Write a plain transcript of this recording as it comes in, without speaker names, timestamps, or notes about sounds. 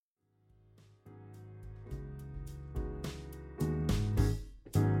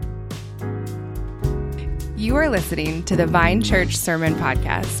You are listening to the Vine Church Sermon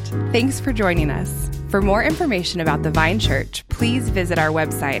Podcast. Thanks for joining us. For more information about the Vine Church, please visit our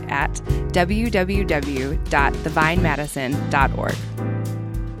website at www.thevinemadison.org.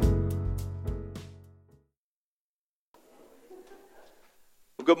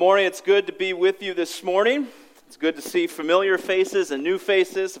 Well, good morning. It's good to be with you this morning. It's good to see familiar faces and new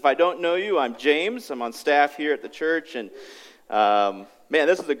faces. If I don't know you, I'm James. I'm on staff here at the church, and man,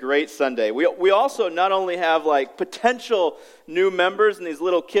 this is a great Sunday. We also not only have like potential new members and these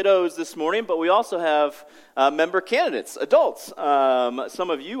little kiddos this morning, but we also have member candidates, adults. Some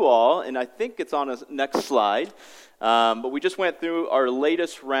of you all, and I think it's on the next slide, but we just went through our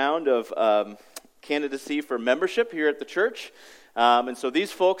latest round of candidacy for membership here at the church. And so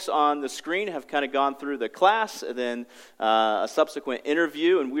these folks on the screen have kind of gone through the class and then a subsequent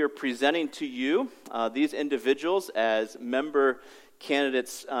interview, and we are presenting to you these individuals as member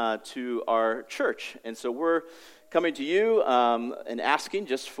candidates to our church. And so we're coming to you and asking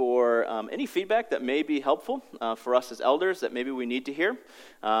just for any feedback that may be helpful for us as elders that maybe we need to hear.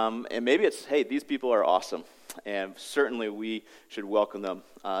 And maybe it's, hey, these people are awesome. And certainly we should welcome them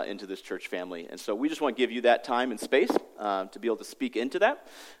into this church family. And so we just want to give you that time and space to be able to speak into that.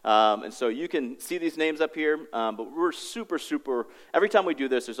 And so you can see these names up here, but we're super, every time we do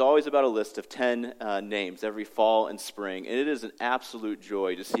this, there's always about a list of 10 names every fall and spring. And it is an absolute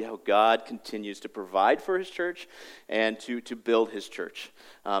joy to see how God continues to provide for his church and to build his church.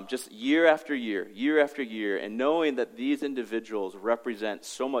 Just year after year, and knowing that these individuals represent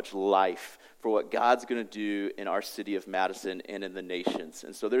so much life for what God's going to do in our city of Madison and in the nations.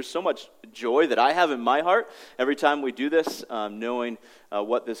 And so there's so much joy that I have in my heart every time we do this, knowing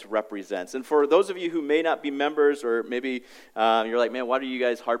what this represents. And for those of you who may not be members, or maybe you're like, man, why do you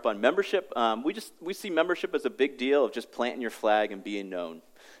guys harp on membership? We see membership as a big deal of just planting your flag and being known.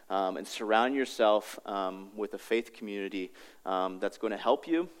 And surround yourself with a faith community that's going to help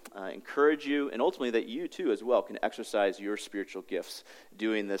you, encourage you, and ultimately that you too as well can exercise your spiritual gifts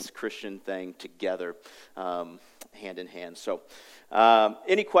doing this Christian thing together, hand in hand. So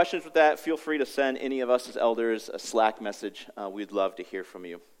any questions with that, feel free to send any of us as elders a Slack message. We'd love to hear from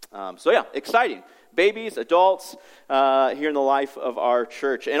you. So yeah, exciting. Babies, adults, here in the life of our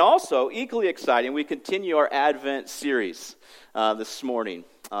church. And also, equally exciting, we continue our Advent series this morning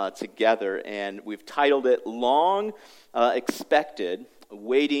together, and we've titled it Long Expected,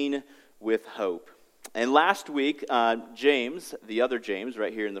 Waiting with Hope. And last week, James, the other James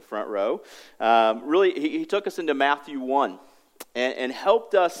right here in the front row, really he took us into Matthew 1 and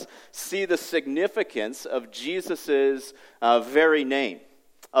helped us see the significance of Jesus' very name,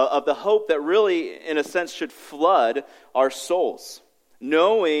 of the hope that really, in a sense, should flood our souls,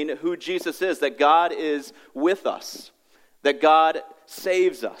 knowing who Jesus is, that God is with us, that God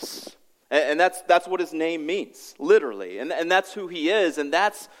saves us. And that's what his name means, literally. And that's who he is, and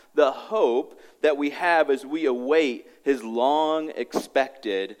that's the hope that we have as we await his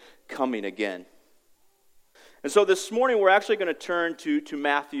long-expected coming again. And so this morning we're actually going to turn to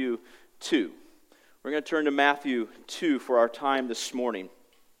Matthew 2. We're going to turn to Matthew 2 for our time this morning.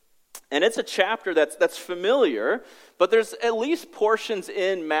 And it's a chapter that's familiar, but there's at least portions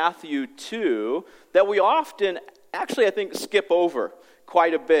in Matthew 2 that we often, actually I think, skip over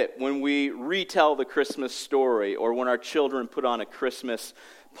quite a bit when we retell the Christmas story or when our children put on a Christmas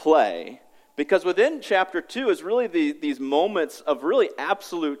play. Because within chapter 2 is really these moments of really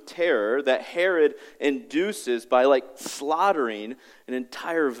absolute terror that Herod induces by slaughtering an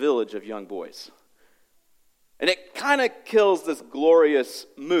entire village of young boys. And it kind of kills this glorious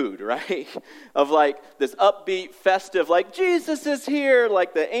mood, right? Of this upbeat, festive, Jesus is here,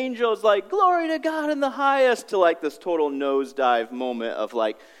 the angels, glory to God in the highest, to this total nosedive moment of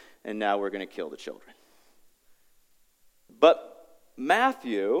and now we're going to kill the children. But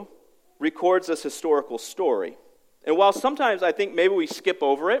Matthew records this historical story. And while sometimes I think maybe we skip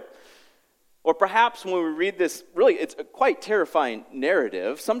over it, or perhaps when we read this, really, it's a quite terrifying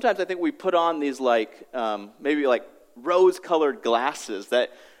narrative. Sometimes I think we put on these maybe rose-colored glasses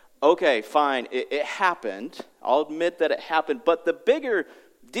that, okay, fine, it happened. I'll admit that it happened. But the bigger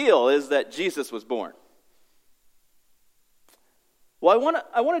deal is that Jesus was born. Well,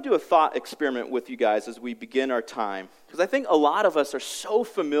 I want to do a thought experiment with you guys as we begin our time, because I think a lot of us are so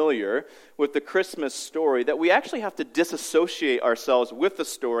familiar with the Christmas story that we actually have to disassociate ourselves with the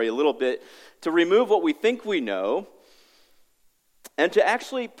story a little bit to remove what we think we know and to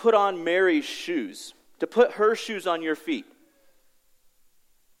actually put on Mary's shoes, to put her shoes on your feet.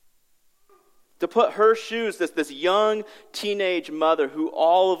 To put her shoes, this young teenage mother who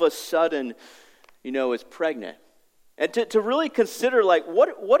all of a sudden, is pregnant. And to really consider, like,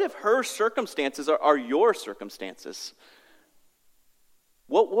 what if her circumstances are your circumstances?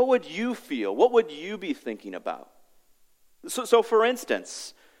 What would you feel? What would you be thinking about? So for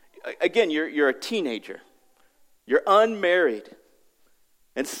instance, again, you're a teenager. You're unmarried.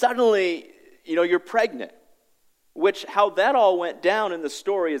 And suddenly, you're pregnant. Which, how that all went down in the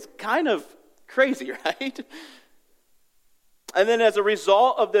story is kind of crazy, right? And then as a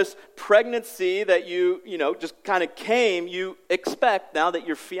result of this pregnancy that you just kind of came, you expect now that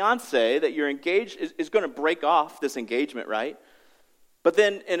your fiance, that you're engaged, is going to break off this engagement, right? But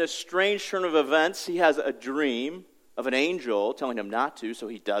then in a strange turn of events, he has a dream of an angel telling him not to, so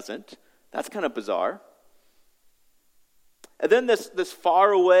he doesn't. That's kind of bizarre. And then this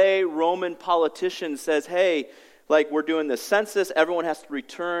faraway Roman politician says, hey, like, we're doing the census, everyone has to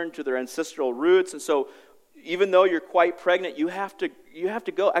return to their ancestral roots, and so even though you're quite pregnant, you have to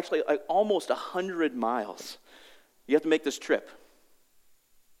go actually like almost 100 miles. You have to make this trip.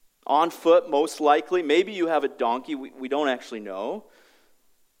 On foot, most likely. Maybe you have a donkey. We don't actually know.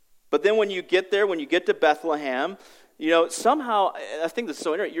 But then when you get there, when you get to Bethlehem, somehow, I think this is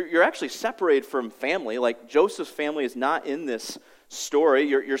so interesting, you're actually separated from family. Like, Joseph's family is not in this story.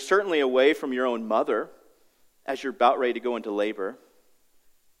 You're certainly away from your own mother as you're about ready to go into labor.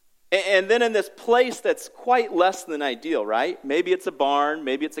 And then in this place that's quite less than ideal, right? Maybe it's a barn,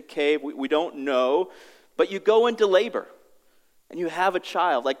 maybe it's a cave, we don't know. But you go into labor, and you have a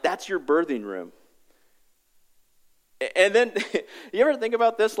child. Like, that's your birthing room. And then, you ever think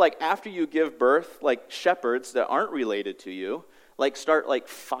about this? Like, after you give birth, like, shepherds that aren't related to you, like, start, like,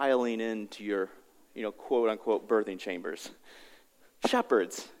 filing into your, quote-unquote birthing chambers.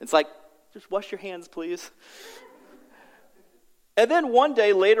 Shepherds. It's like, just wash your hands, please. And then one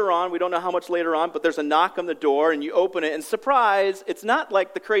day later on, we don't know how much later on, but there's a knock on the door, and you open it, and surprise, it's not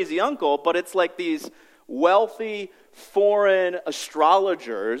like the crazy uncle, but it's like these wealthy foreign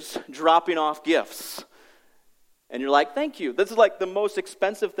astrologers dropping off gifts. And you're like, thank you. This is like the most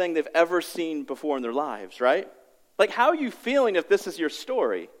expensive thing they've ever seen before in their lives, right? Like, how are you feeling if this is your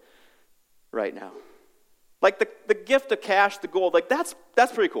story right now? Like, the gift of cash, the gold, like, that's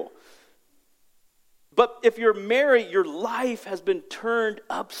pretty cool. But if you're married, your life has been turned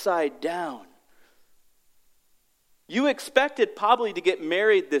upside down. You expected probably to get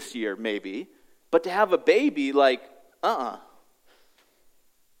married this year, maybe, but to have a baby, like, And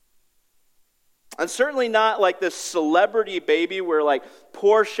certainly not like this celebrity baby where, like,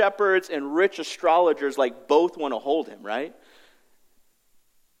 poor shepherds and rich astrologers, like, both want to hold him, right?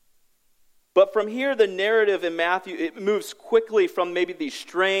 But from here, the narrative in Matthew, it moves quickly from maybe these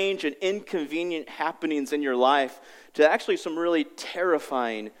strange and inconvenient happenings in your life to actually some really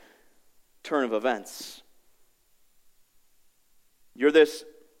terrifying turn of events. You're this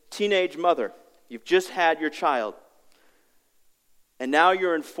teenage mother. You've just had your child. And now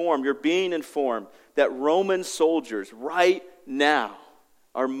you're being informed that Roman soldiers right now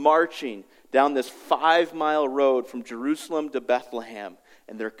are marching down this 5-mile road from Jerusalem to Bethlehem,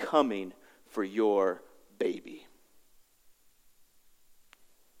 and they're coming for your baby.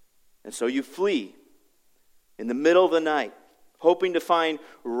 And so you flee in the middle of the night, hoping to find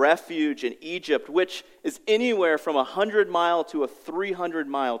refuge in Egypt, which is anywhere from a 100-mile to a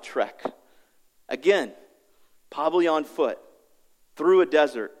 300-mile trek. Again, probably on foot, through a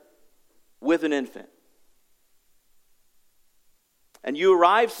desert, with an infant. And you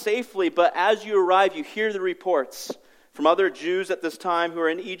arrive safely, but as you arrive, you hear the reports from other Jews at this time who are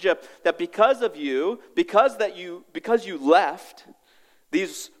in Egypt that because you left,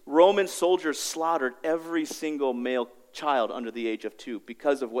 these Roman soldiers slaughtered every single male child under the age of 2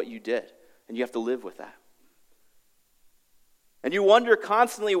 because of what you did. And you have to live with that. And you wonder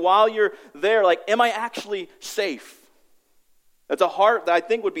constantly while you're there, like, am I actually safe? That's a heart that I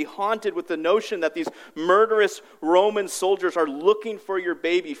think would be haunted with the notion that these murderous Roman soldiers are looking for your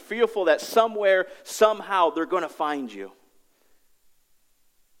baby, fearful that somewhere, somehow, they're going to find you.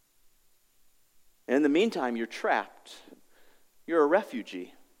 And in the meantime, you're trapped. You're a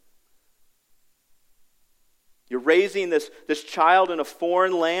refugee. You're raising this child in a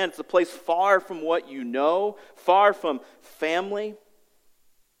foreign land. It's a place far from what you know, far from family.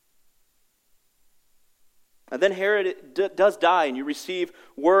 And then Herod does die, and you receive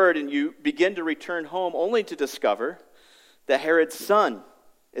word, and you begin to return home, only to discover that Herod's son,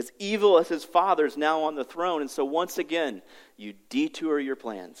 as evil as his father, is now on the throne. And so once again, you detour your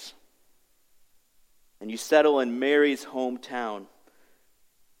plans. And you settle in Mary's hometown,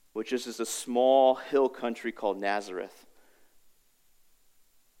 which is a small hill country called Nazareth.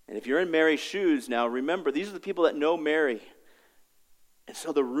 And if you're in Mary's shoes now, remember, these are the people that know Mary. And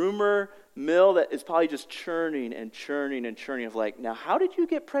so the rumor mill that is probably just churning and churning and churning of like, now how did you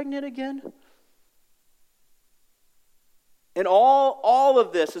get pregnant again? And all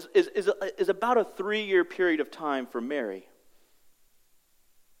of this is about a 3-year period of time for Mary.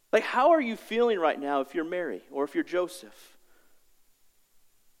 Like, how are you feeling right now if you're Mary or if you're Joseph?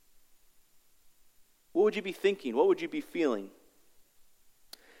 What would you be thinking? What would you be feeling?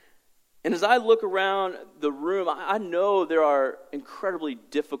 And as I look around the room, I know there are incredibly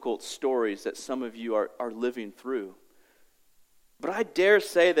difficult stories that some of you are living through. But I dare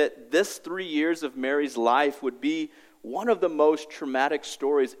say that this 3 years of Mary's life would be one of the most traumatic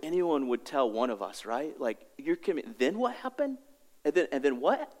stories anyone would tell one of us, right? Like, then what happened? And then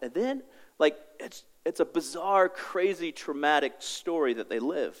what? And then? Like, it's a bizarre, crazy, traumatic story that they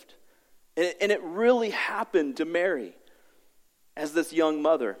lived. And it really happened to Mary as this young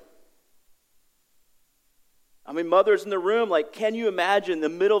mother. I mean, mothers in the room, like, can you imagine the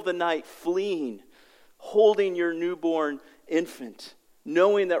middle of the night fleeing, holding your newborn infant,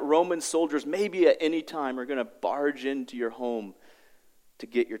 knowing that Roman soldiers maybe at any time are going to barge into your home to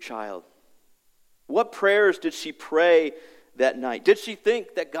get your child? What prayers did she pray that night? Did she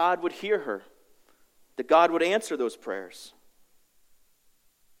think that God would hear her? That God would answer those prayers?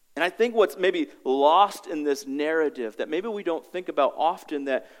 And I think what's maybe lost in this narrative that maybe we don't think about often,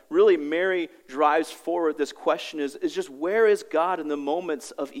 that really Mary drives forward this question is just, where is God in the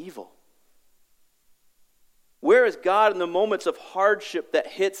moments of evil? Where is God in the moments of hardship that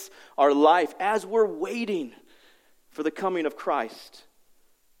hits our life as we're waiting for the coming of Christ?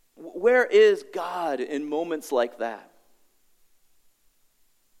 Where is God in moments like that?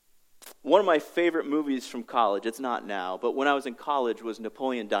 One of my favorite movies from college, it's not now, but when I was in college, was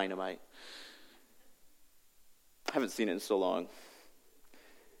Napoleon Dynamite. I haven't seen it in so long.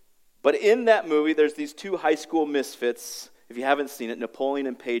 But in that movie, there's these two high school misfits, if you haven't seen it, Napoleon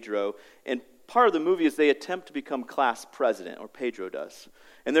and Pedro, and part of the movie is they attempt to become class president, or Pedro does.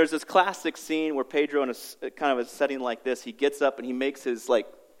 And there's this classic scene where Pedro, in a kind of a setting like this, he gets up and he makes his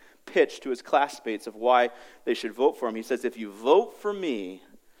pitch to his classmates of why they should vote for him. He says, if you vote for me,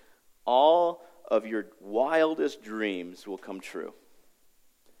 all of your wildest dreams will come true.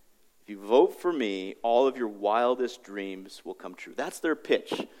 If you vote for me, all of your wildest dreams will come true. That's their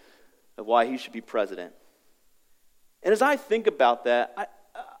pitch of why he should be president. And as I think about that,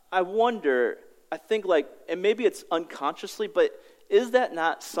 I wonder, I think and maybe it's unconsciously, but is that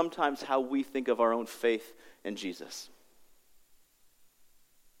not sometimes how we think of our own faith in Jesus?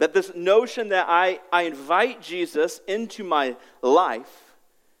 That this notion that I invite Jesus into my life,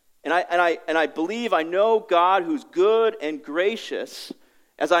 and I believe I know God who's good and gracious,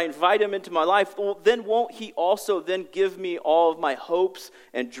 as I invite him into my life, well, then won't he also then give me all of my hopes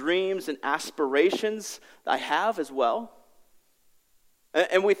and dreams and aspirations that I have as well?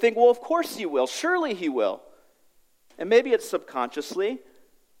 And we think, well, of course he will. Surely he will. And maybe it's subconsciously,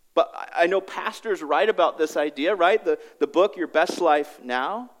 but I know pastors write about this idea, right? The book, Your Best Life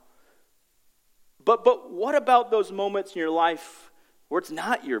Now. But what about those moments in your life where it's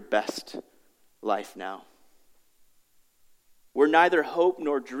not your best life now? Where neither hope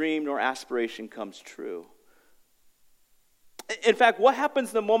nor dream nor aspiration comes true? In fact, what happens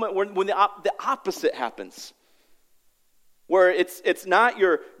in the moment when the opposite happens? Where it's not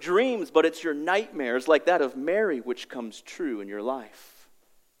your dreams, but it's your nightmares, like that of Mary, which comes true in your life.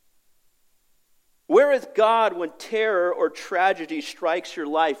 Where is God when terror or tragedy strikes your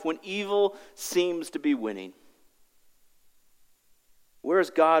life, when evil seems to be winning? Where is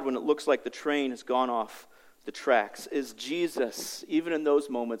God when it looks like the train has gone off the tracks? Is Jesus, even in those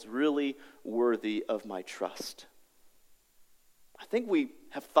moments, really worthy of my trust? I think we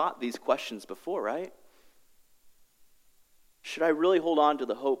have thought these questions before, right? Should I really hold on to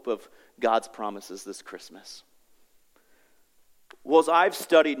the hope of God's promises this Christmas? Well, as I've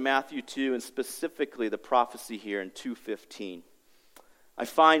studied Matthew 2, and specifically the prophecy here in 2:15, I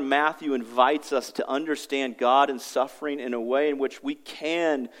find Matthew invites us to understand God and suffering in a way in which we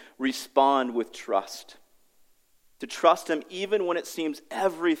can respond with trust. To trust him even when it seems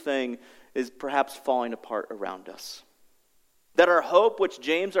everything is perhaps falling apart around us. That our hope, which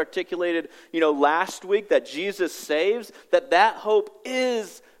James articulated, last week, that Jesus saves, that hope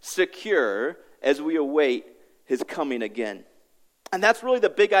is secure as we await his coming again. And that's really the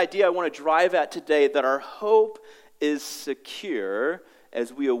big idea I want to drive at today, that our hope is secure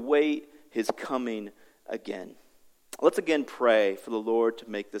as we await his coming again. Let's again pray for the Lord to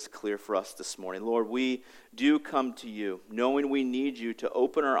make this clear for us this morning. Lord, we do come to you, knowing we need you to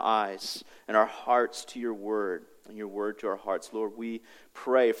open our eyes and our hearts to your word, and your word to our hearts. Lord, we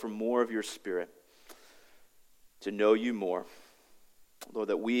pray for more of your Spirit, to know you more. Lord,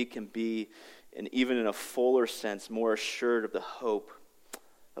 that we can be, and even in a fuller sense, more assured of the hope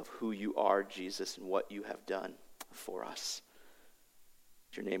of who you are, Jesus, and what you have done for us.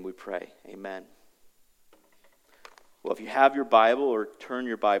 In your name we pray. Amen. Well, if you have your Bible, or turn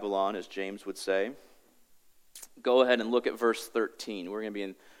your Bible on, as James would say, go ahead and look at verse 13. We're going to be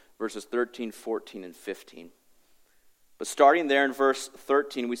in verses 13, 14, and 15. But starting there in verse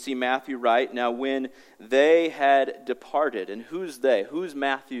 13, we see Matthew write, "Now when they had departed," and who's they? Who's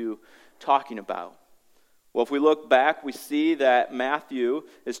Matthew talking about? Well, if we look back, we see that Matthew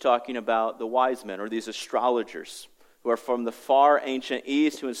is talking about the wise men, or these astrologers, who are from the far ancient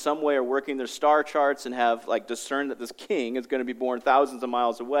east, who in some way are working their star charts and have discerned that this king is going to be born thousands of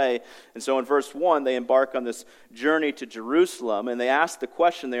miles away. And so in verse 1, they embark on this journey to Jerusalem, and they ask the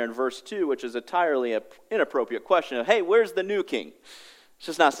question there in verse 2, which is entirely an inappropriate question of, hey, where's the new king? It's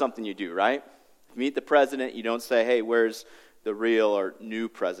just not something you do, right? If you meet the president, you don't say, hey, where's the real or new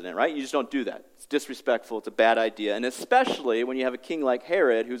president, right? You just don't do that. It's disrespectful. It's a bad idea. And especially when you have a king like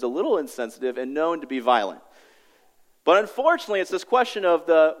Herod, who's a little insensitive and known to be violent. But unfortunately, it's this question of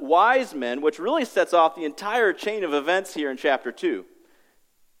the wise men, which really sets off the entire chain of events here in chapter 2.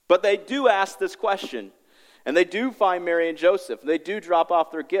 But they do ask this question, and they do find Mary and Joseph. They do drop off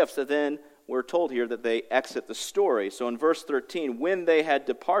their gifts, and then we're told here that they exit the story. So in verse 13, when they had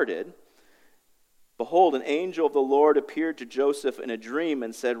departed, behold, an angel of the Lord appeared to Joseph in a dream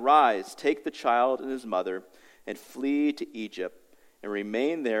and said, "Rise, take the child and his mother, and flee to Egypt, and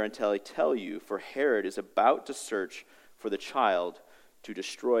remain there until I tell you, for Herod is about to search for the child to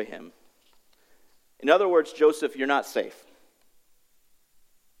destroy him." In other words, Joseph, you're not safe.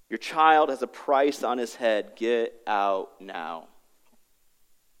 Your child has a price on his head. Get out now.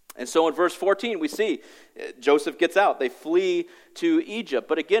 And so in verse 14, we see Joseph gets out. They flee to Egypt.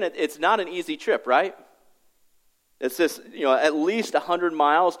 But again, it's not an easy trip, right? It's this, at least 100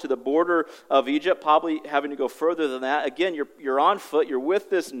 miles to the border of Egypt, probably having to go further than that. Again, you're on foot. You're with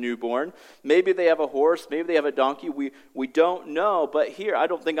this newborn. Maybe they have a horse. Maybe they have a donkey. We don't know. But here, I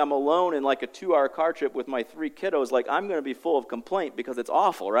don't think I'm alone in like a 2-hour car trip with my 3 kiddos. Like, I'm going to be full of complaint because it's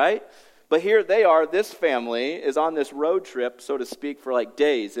awful, right? But here they are. This family is on this road trip, so to speak, for like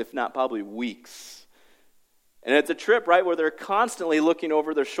days, if not probably weeks. And it's a trip, right, where they're constantly looking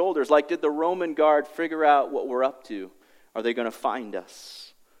over their shoulders. Like, did the Roman guard figure out what we're up to? Are they going to find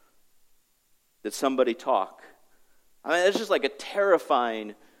us? Did somebody talk? I mean, it's just like a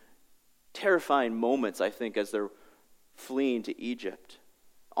terrifying moments, I think, as they're fleeing to Egypt.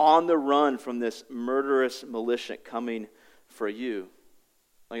 On the run from this murderous militia coming for you.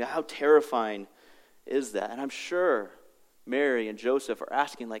 Like, how terrifying is that? And I'm sure Mary and Joseph are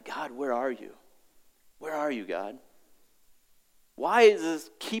asking, like, God, where are you? Where are you, God? Why does this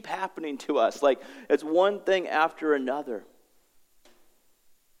keep happening to us? Like, it's one thing after another.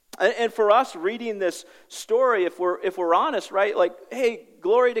 And for us reading this story, if we're honest, right? Like, hey,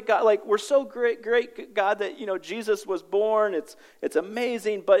 glory to God. Like, we're so great, God, that, Jesus was born. It's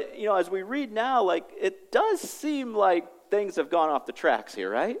amazing. But, as we read now, like, it does seem like things have gone off the tracks here,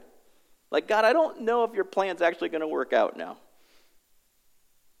 right? Like, God, I don't know if your plan's actually going to work out now.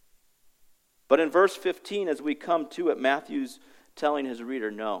 But in verse 15, as we come to it, Matthew's telling his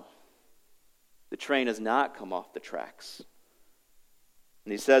reader, no, the train has not come off the tracks.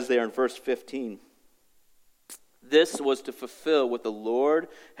 And he says there in verse 15, this was to fulfill what the Lord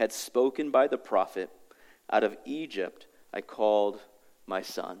had spoken by the prophet, out of Egypt I called my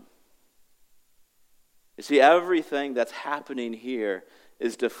son. You see, everything that's happening here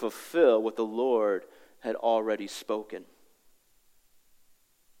is to fulfill what the Lord had already spoken.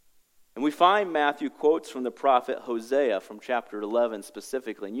 And we find Matthew quotes from the prophet Hosea from chapter 11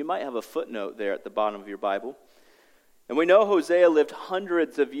 specifically. And you might have a footnote there at the bottom of your Bible. And we know Hosea lived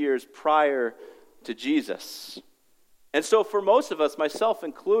hundreds of years prior to Jesus. And so for most of us, myself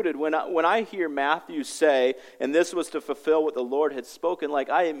included, when I hear Matthew say, and this was to fulfill what the Lord had spoken, like,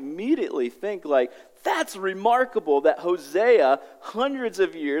 I immediately think, like, that's remarkable that Hosea, hundreds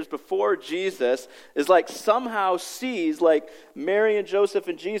of years before Jesus, is like somehow sees like Mary and Joseph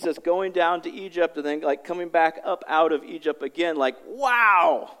and Jesus going down to Egypt and then like coming back up out of Egypt again. Like,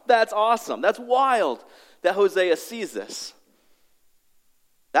 wow, that's awesome. That's wild that Hosea sees this.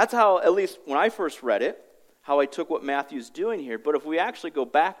 That's how, at least when I first read it, how I took what Matthew's doing here. But if we actually go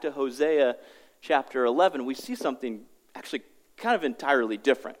back to Hosea chapter 11, we see something actually kind of entirely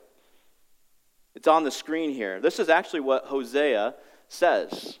different. It's on the screen here. This is actually what Hosea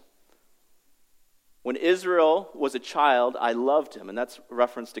says. When Israel was a child, I loved him. And that's a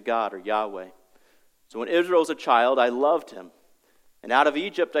reference to God or Yahweh. So when Israel was a child, I loved him. And out of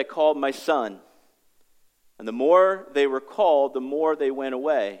Egypt I called my son. And the more they were called, the more they went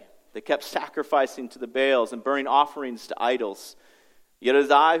away. They kept sacrificing to the Baals and burning offerings to idols. Yet it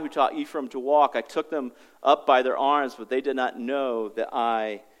is I who taught Ephraim to walk. I took them up by their arms, but they did not know that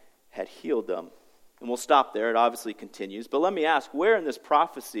I had healed them. And we'll stop there. It obviously continues. But let me ask, where in this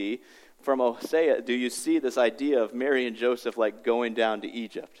prophecy from Hosea do you see this idea of Mary and Joseph like going down to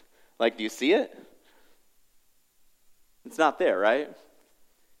Egypt? Like, do you see it? It's not there, right?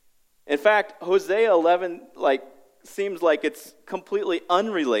 In fact, Hosea 11 seems like it's completely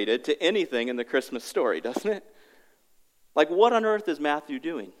unrelated to anything in the Christmas story, doesn't it? Like, what on earth is Matthew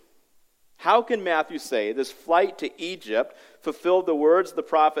doing? How can Matthew say this flight to Egypt fulfilled the words of the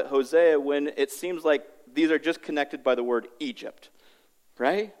prophet Hosea when it seems like these are just connected by the word Egypt,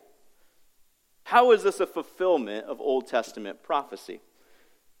 right? How is this a fulfillment of Old Testament prophecy?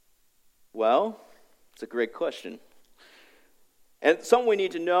 Well, it's a great question. And something we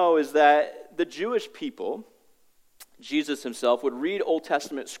need to know is that the Jewish people, Jesus himself, would read Old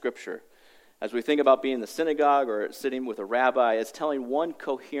Testament scripture as we think about being in the synagogue or sitting with a rabbi as telling one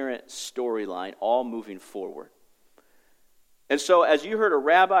coherent storyline, all moving forward. And so as you heard a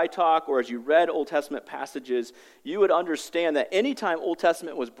rabbi talk or as you read Old Testament passages, you would understand that anytime Old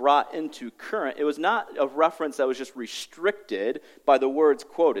Testament was brought into current, it was not a reference that was just restricted by the words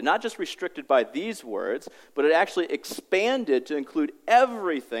quoted, not just restricted by these words, but it actually expanded to include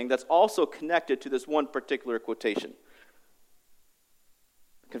everything that's also connected to this one particular quotation.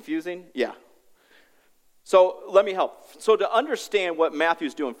 Confusing? Yeah. So let me help. So to understand what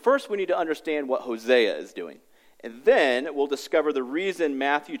Matthew's doing, first we need to understand what Hosea is doing. And then we'll discover the reason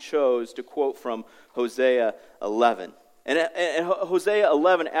Matthew chose to quote from Hosea 11. And Hosea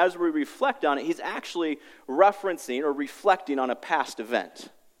 11, as we reflect on it, he's actually referencing or reflecting on a past event.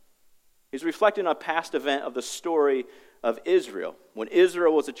 He's reflecting on a past event of the story of Israel. When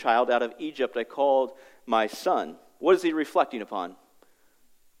Israel was a child, out of Egypt I called my son. What is he reflecting upon?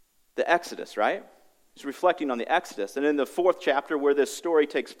 The Exodus, right? He's reflecting on the Exodus. And in the 4th chapter where this story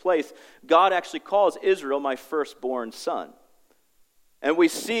takes place, God actually calls Israel my firstborn son. And we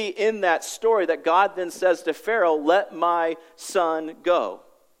see in that story that God then says to Pharaoh, let my son go.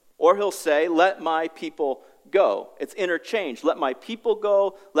 Or he'll say, let my people go. It's interchanged. Let my people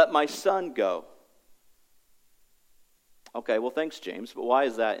go, let my son go. Okay, well thanks James, but why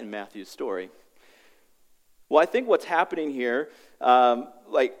is that in Matthew's story? Well, I think what's happening here,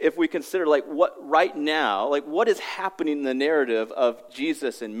 if we consider what right now, what is happening in the narrative of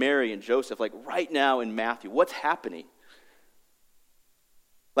Jesus and Mary and Joseph, right now in Matthew, what's happening?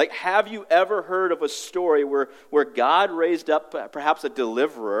 Have you ever heard of a story where God raised up perhaps a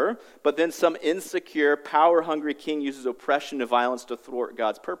deliverer, but then some insecure, power-hungry king uses oppression and violence to thwart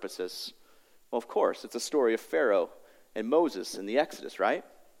God's purposes? Well, of course, it's a story of Pharaoh and Moses in the Exodus, right?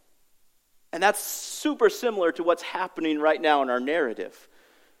 And that's super similar to what's happening right now in our narrative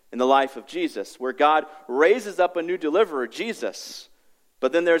in the life of Jesus, where God raises up a new deliverer, Jesus.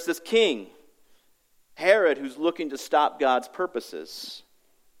 But then there's this king, Herod, who's looking to stop God's purposes.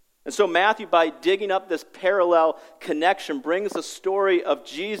 And so Matthew, by digging up this parallel connection, brings the story of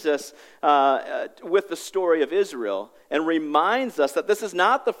Jesus with the story of Israel and reminds us that this is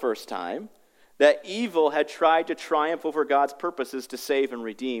not the first time that evil had tried to triumph over God's purposes to save and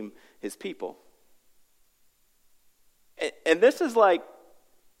redeem his people. And this is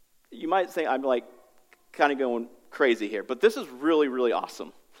you might think I'm kind of going crazy here, but this is really, really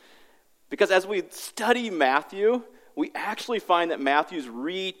awesome. Because as we study Matthew, we actually find that Matthew's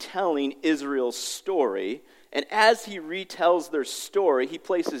retelling Israel's story, and as he retells their story, he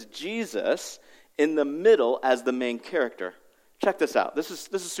places Jesus in the middle as the main character. Check this out. This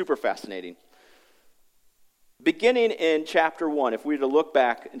is super fascinating. Beginning in chapter 1, if we were to look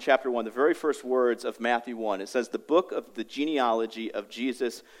back in chapter 1, the very first words of Matthew 1, it says, the book of the genealogy of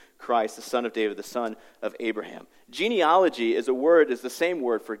Jesus Christ, the son of David, the son of Abraham. Genealogy is the same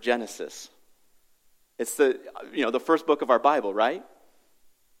word for Genesis. It's the first book of our Bible, right?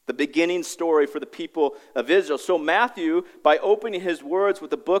 The beginning story for the people of Israel. So Matthew, by opening his words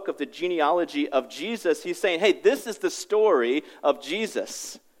with the book of the genealogy of Jesus, he's saying, hey, this is the story of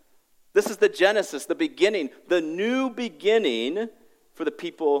Jesus. This is the Genesis, the beginning, the new beginning for the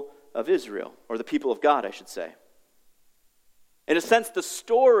people of Israel, or the people of God, I should say. In a sense, the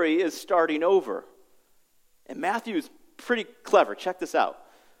story is starting over. And Matthew is pretty clever. Check this out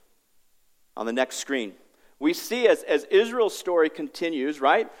on the next screen. We see as Israel's story continues,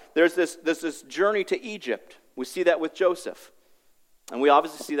 right? There's this journey to Egypt. We see that with Joseph. And we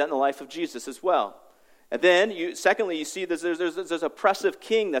obviously see that in the life of Jesus as well. And then, secondly, you see there's this oppressive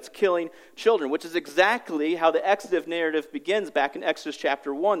king that's killing children, which is exactly how the Exodus narrative begins back in Exodus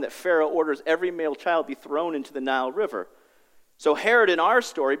chapter 1, that Pharaoh orders every male child be thrown into the Nile River. So Herod in our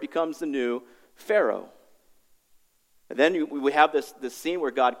story becomes the new Pharaoh. And then we have this scene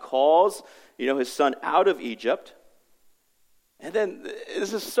where God calls, his son out of Egypt. And then,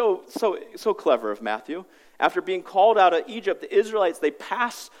 this is so clever of Matthew. After being called out of Egypt, the Israelites, they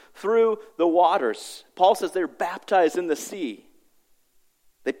pass through the waters. Paul says they're baptized in the sea.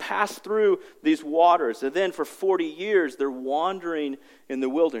 They pass through these waters. And then for 40 years, they're wandering in the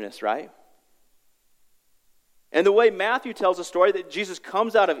wilderness, right? And the way Matthew tells the story, that Jesus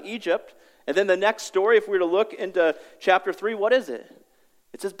comes out of Egypt, and then the next story, if we were to look into chapter 3, what is it?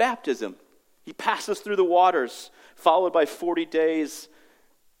 It's his baptism. He passes through the waters, followed by 40 days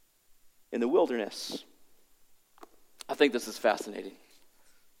in the wilderness. I think this is fascinating.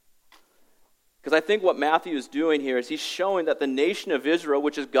 Because I think what Matthew is doing here is he's showing that the nation of Israel,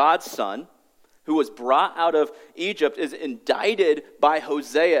 which is God's son, who was brought out of Egypt, is indicted by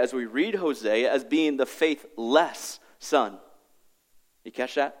Hosea, as we read Hosea, as being the faithless son. You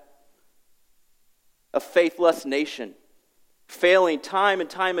catch that? A faithless nation, failing time and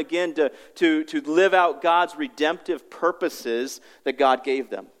time again to live out God's redemptive purposes that God gave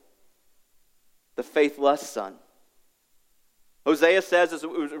them. The faithless son. Hosea says, as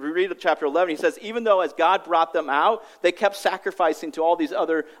we read chapter 11, he says, even though as God brought them out, they kept sacrificing to all these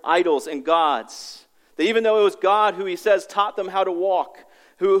other idols and gods. That even though it was God who, he says, taught them how to walk,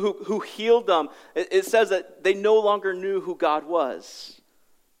 who healed them, it says that they no longer knew who God was.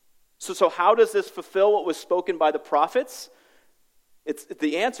 So how does this fulfill what was spoken by the prophets?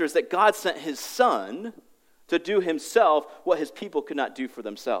 The answer is that God sent his son to do himself what his people could not do for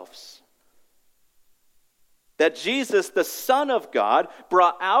themselves. That Jesus, the Son of God,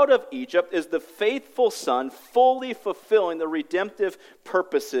 brought out of Egypt, is the faithful Son, fully fulfilling the redemptive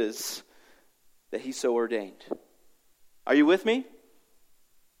purposes that he so ordained. Are you with me?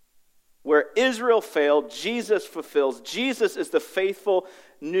 Where Israel failed, Jesus fulfills. Jesus is the faithful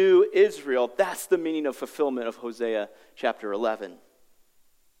new Israel. That's the meaning of fulfillment of Hosea chapter 11.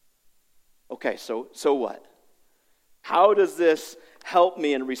 Okay, so what? How does this help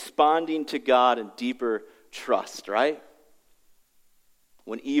me in responding to God in deeper trust, right?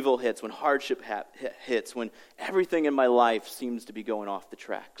 When evil hits, when hardship hits, when everything in my life seems to be going off the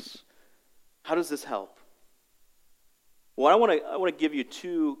tracks. How does this help? Well, I want to give you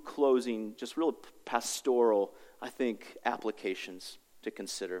two closing, just real pastoral, I think, applications to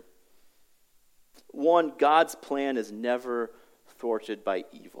consider. One, God's plan is never thwarted by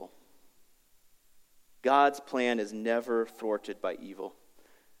evil. God's plan is never thwarted by evil.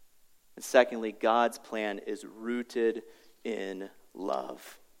 And secondly, God's plan is rooted in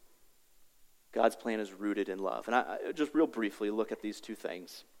love. God's plan is rooted in love. And I just real briefly look at these two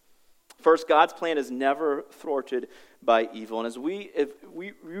things. First, God's plan is never thwarted by evil. And if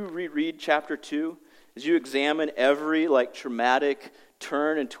we reread chapter 2, as you examine every traumatic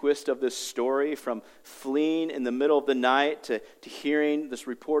turn and twist of this story, from fleeing in the middle of the night to hearing this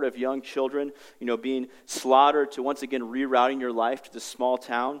report of young children, being slaughtered, to once again rerouting your life to the small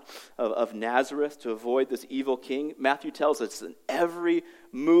town of Nazareth to avoid this evil king, Matthew tells us in every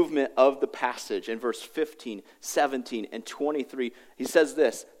movement of the passage, in verse 15, 17, and 23, he says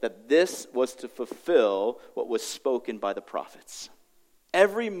this, that this was to fulfill what was spoken by the prophets.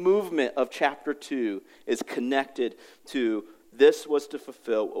 Every movement of chapter 2 is connected to this was to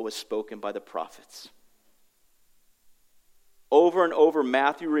fulfill what was spoken by the prophets. Over and over,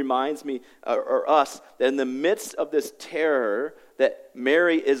 Matthew reminds me, or us, that in the midst of this terror that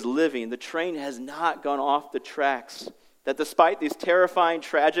Mary is living, the train has not gone off the tracks. That despite these terrifying,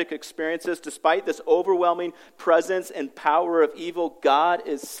 tragic experiences, despite this overwhelming presence and power of evil, God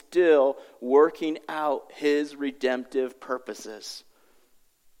is still working out his redemptive purposes.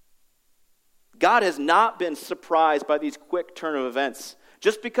 God has not been surprised by these quick turn of events.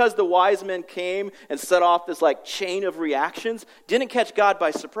 Just because the wise men came and set off this chain of reactions didn't catch God by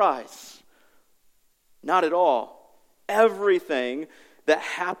surprise. Not at all. Everything that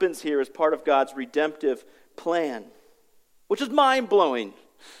happens here is part of God's redemptive plan, which is mind-blowing.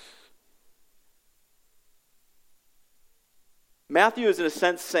 Matthew is in a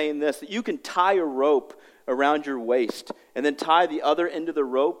sense saying this, that you can tie a rope around your waist and then tie the other end of the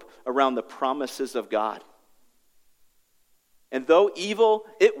rope around the promises of God. And though evil,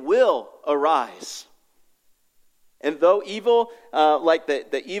 it will arise. And though evil, like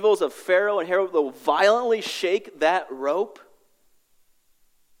the evils of Pharaoh and Herod, will violently shake that rope,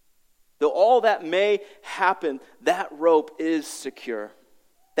 though all that may happen, that rope is secure.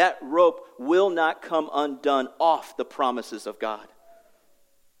 That rope will not come undone off the promises of God.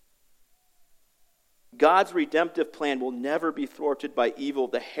 God's redemptive plan will never be thwarted by evil.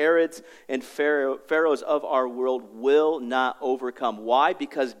 The Herods and Pharaohs of our world will not overcome. Why?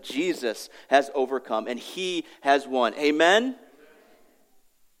 Because Jesus has overcome and he has won. Amen?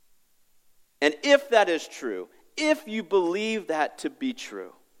 And if that is true, if you believe that to be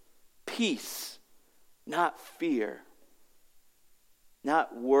true, peace, not fear,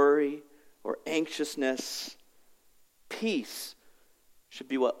 not worry or anxiousness, peace should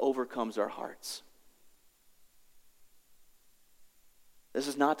be what overcomes our hearts. This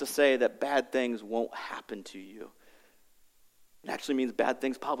is not to say that bad things won't happen to you. It actually means bad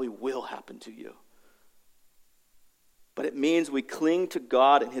things probably will happen to you. But it means we cling to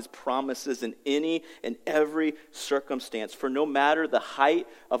God and his promises in any and every circumstance. For no matter the height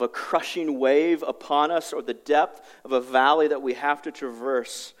of a crushing wave upon us or the depth of a valley that we have to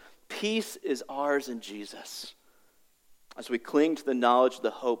traverse, peace is ours in Jesus. As we cling to the knowledge,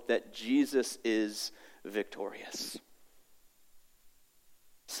 the hope that Jesus is victorious.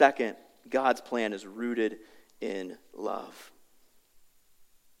 Second, God's plan is rooted in love.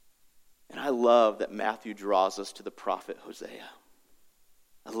 And I love that Matthew draws us to the prophet Hosea.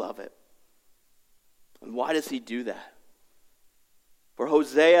 I love it. And why does he do that? For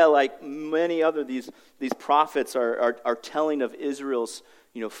Hosea, like many other these prophets, are telling of Israel's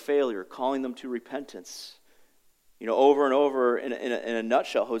failure, calling them to repentance. Over and over in a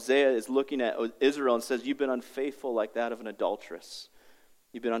nutshell, Hosea is looking at Israel and says, "You've been unfaithful like that of an adulteress.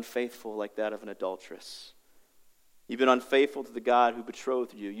 You've been unfaithful like that of an adulteress. You've been unfaithful to the God who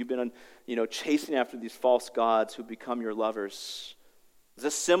betrothed you. You've been, chasing after these false gods who become your lovers." It's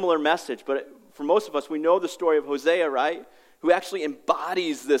a similar message, but for most of us, we know the story of Hosea, right? Who actually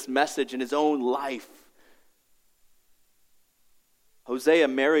embodies this message in his own life. Hosea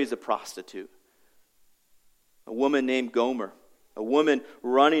marries a prostitute, a woman named Gomer, a woman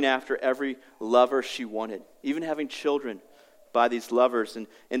running after every lover she wanted, even having children by these lovers, and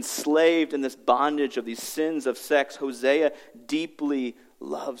enslaved in this bondage of these sins of sex. Hosea deeply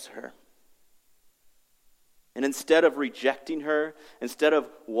loves her. And instead of rejecting her, instead of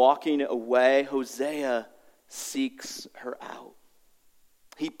walking away, Hosea seeks her out.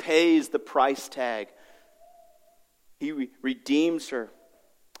 He pays the price tag. He redeems her.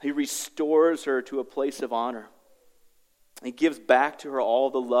 He restores her to a place of honor. He gives back to her all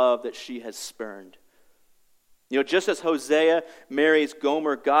the love that she has spurned. Just as Hosea marries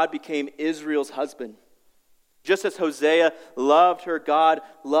Gomer, God became Israel's husband. Just as Hosea loved her, God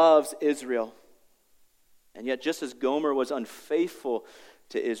loves Israel. And yet, just as Gomer was unfaithful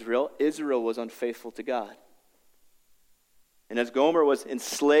to Israel, Israel was unfaithful to God. And as Gomer was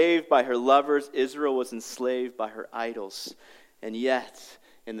enslaved by her lovers, Israel was enslaved by her idols. And yet,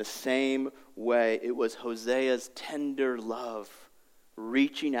 in the same way, it was Hosea's tender love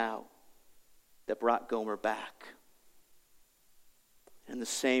reaching out that brought Gomer back. In the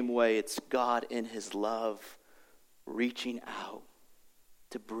same way, it's God in his love reaching out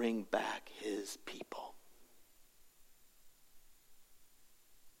to bring back his people.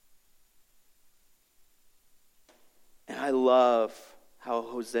 And I love how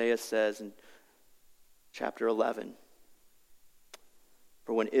Hosea says in chapter 11,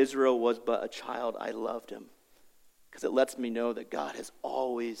 "For when Israel was but a child, I loved him." Because it lets me know that God has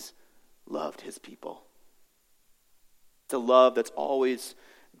always loved his people. It's a love that's always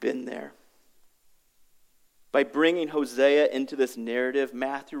been there. By bringing Hosea into this narrative,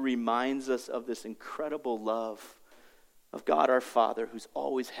 Matthew reminds us of this incredible love of God our Father, who's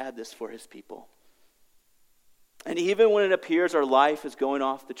always had this for his people. And even when it appears our life is going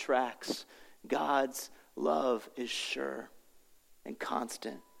off the tracks, God's love is sure and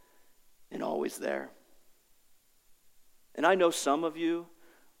constant and always there. And I know some of you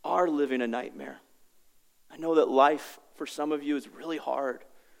are living a nightmare. I know that life for some of you is really hard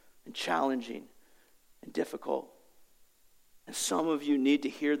and challenging and difficult. And some of you need to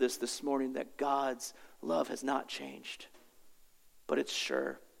hear this morning, that God's love has not changed, but it's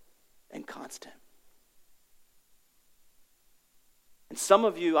sure and constant. And some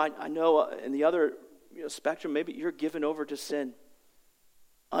of you, I know in the other spectrum, maybe you're given over to sin,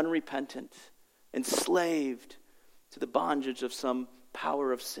 unrepentant, enslaved to the bondage of some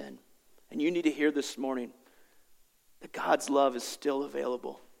power of sin. And you need to hear this morning that God's love is still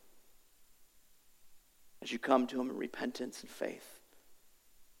available as you come to him in repentance and faith.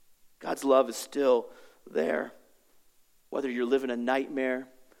 God's love is still there. Whether you're living a nightmare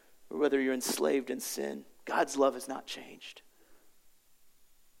or whether you're enslaved in sin, God's love has not changed.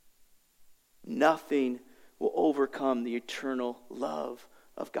 Nothing will overcome the eternal love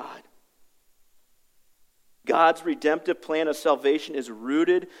of God. God's redemptive plan of salvation is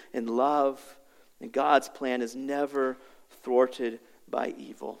rooted in love, and God's plan is never thwarted by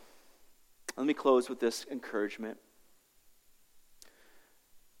evil. Let me close with this encouragement.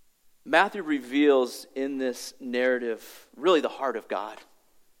 Matthew reveals in this narrative really the heart of God,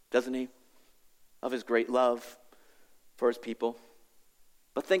 doesn't he? Of his great love for his people.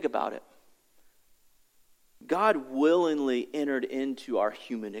 But think about it. God willingly entered into our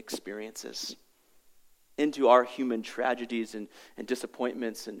human experiences, into our human tragedies and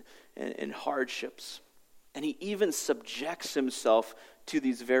disappointments and hardships. And he even subjects himself to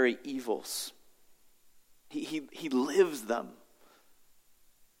these very evils. He lives them.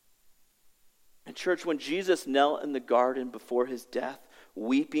 And church, when Jesus knelt in the garden before his death,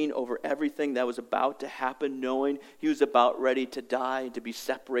 weeping over everything that was about to happen, knowing he was about ready to die and to be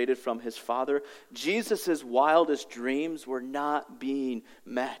separated from his Father, Jesus' wildest dreams were not being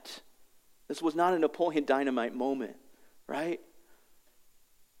met. This was not a Napoleon Dynamite moment, right?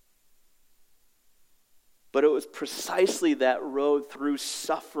 But it was precisely that road through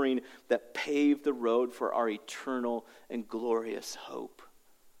suffering that paved the road for our eternal and glorious hope.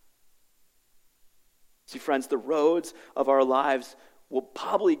 See, friends, the roads of our lives will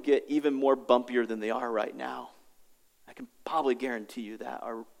probably get even more bumpier than they are right now. I can probably guarantee you that.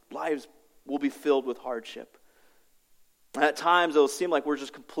 Our lives will be filled with hardship. And at times, it'll seem like we're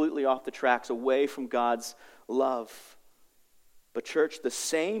just completely off the tracks, away from God's love. But church, the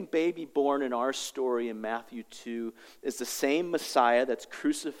same baby born in our story in Matthew 2 is the same Messiah that's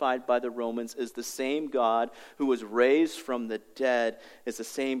crucified by the Romans, is the same God who was raised from the dead, is the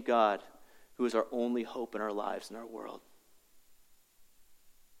same God who is our only hope in our lives and our world.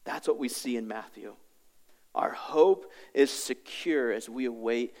 That's what we see in Matthew. Our hope is secure as we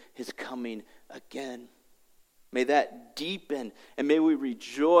await his coming again. May that deepen, and may we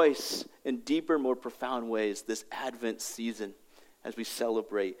rejoice in deeper, more profound ways this Advent season as we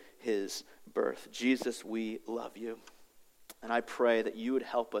celebrate his birth. Jesus, we love you. And I pray that you would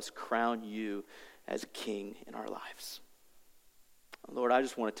help us crown you as King in our lives. Lord, I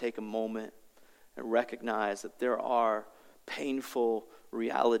just want to take a moment and recognize that there are painful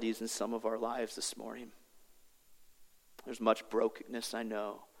realities in some of our lives this morning. There's much brokenness, I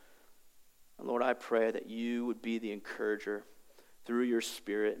know. And Lord, I pray that you would be the encourager through your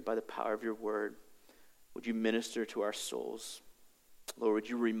Spirit and by the power of your word. Would you minister to our souls? Lord, would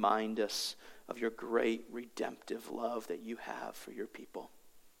you remind us of your great redemptive love that you have for your people?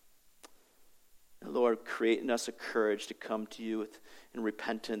 And Lord, create in us a courage to come to you in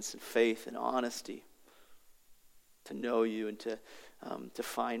repentance and faith and honesty, to know you and to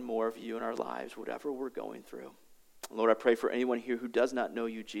find more of you in our lives, whatever we're going through. Lord, I pray for anyone here who does not know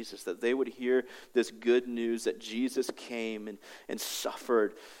you, Jesus, that they would hear this good news that Jesus came and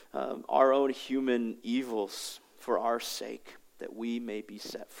suffered our own human evils for our sake, that we may be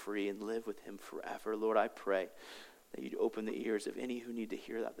set free and live with him forever. Lord, I pray that you'd open the ears of any who need to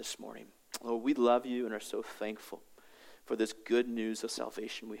hear that this morning. Lord, we love you and are so thankful for this good news of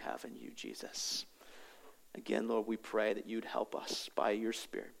salvation we have in you, Jesus. Again, Lord, we pray that you'd help us by your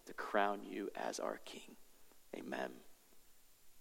Spirit to crown you as our King. Amen.